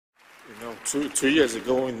Two years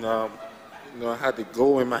ago, and I had the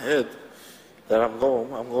goal in my head that I'm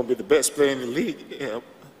going to be the best player in the league.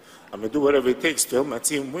 I'm going to do whatever it takes to help my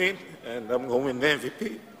team win, and I'm going to win the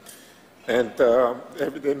MVP. And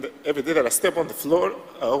every day that I step on the floor,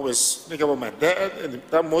 I always think about my dad, and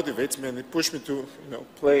that motivates me and it pushes me to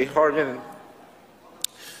play harder and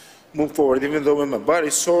move forward. Even though when my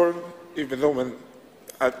body's sore, even though when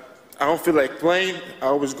I don't feel like playing, I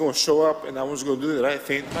always going to show up and I always going to do the right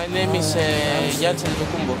thing. My name is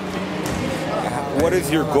Mvptokounmpo. What is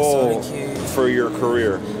your goal for your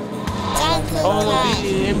career? I want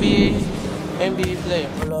to be NBA player.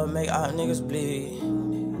 Pull up, make all niggas bleed.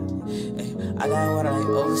 I got what I like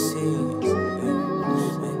overseas.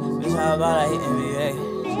 Bitch, how about like NBA?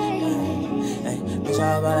 Bitch,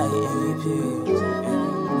 how about like MVP?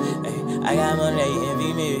 I got money that you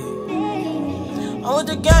envy me. I'm with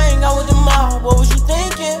the gang, I'm with the mob. What was you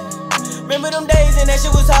thinking? Remember them days and that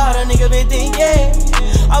shit was hard, a nigga been thinking.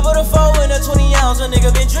 I put a 4 in a 20 ounce, a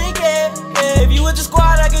nigga been drinking. If you with the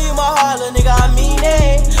squad, I give you my heart, little nigga, I mean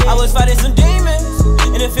it. I was fighting some demons,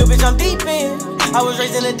 in the field, bitch, I'm deep in. I was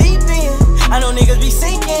raised in the deep end, I know niggas be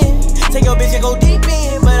sinking. Take your bitch and go deep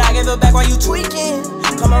in, but I give it back while you tweaking.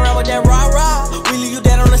 Come around with that rah-rah, we leave you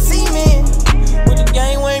dead on the cement. With the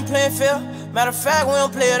game, we ain't playing fair. Matter of fact, we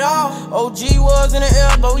don't play at all. OG was in the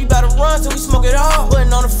air, but we better run till we smoke it all.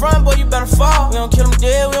 Putting on the front, boy, you better fall. We don't kill them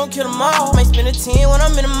dead, we don't kill them all. Might spend a 10 when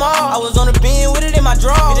I'm in the mall. I was on the beam with it in my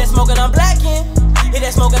draw. Hit that smoking, I'm blacking. Hit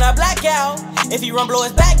that smoking, I black out. If he run, blow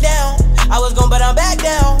his back down. I was gon' but I'm back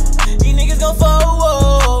down. These niggas gon'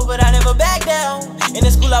 fall, but I never back down. In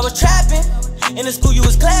the school I was trapping. In the school you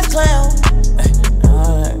was class clown.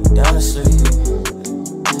 Down to sleep.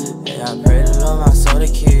 Yeah, I pray to Lord my soul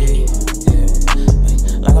to keep.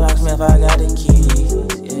 Like a locksmith, I got the keys,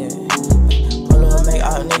 yeah. Pull up, make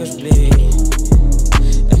all niggas bleed.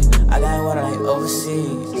 I got what I like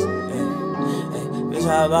overseas, bitch,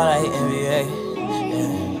 how about like NBA?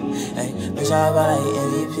 Bitch, how about like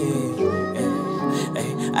MVP?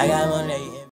 I got money that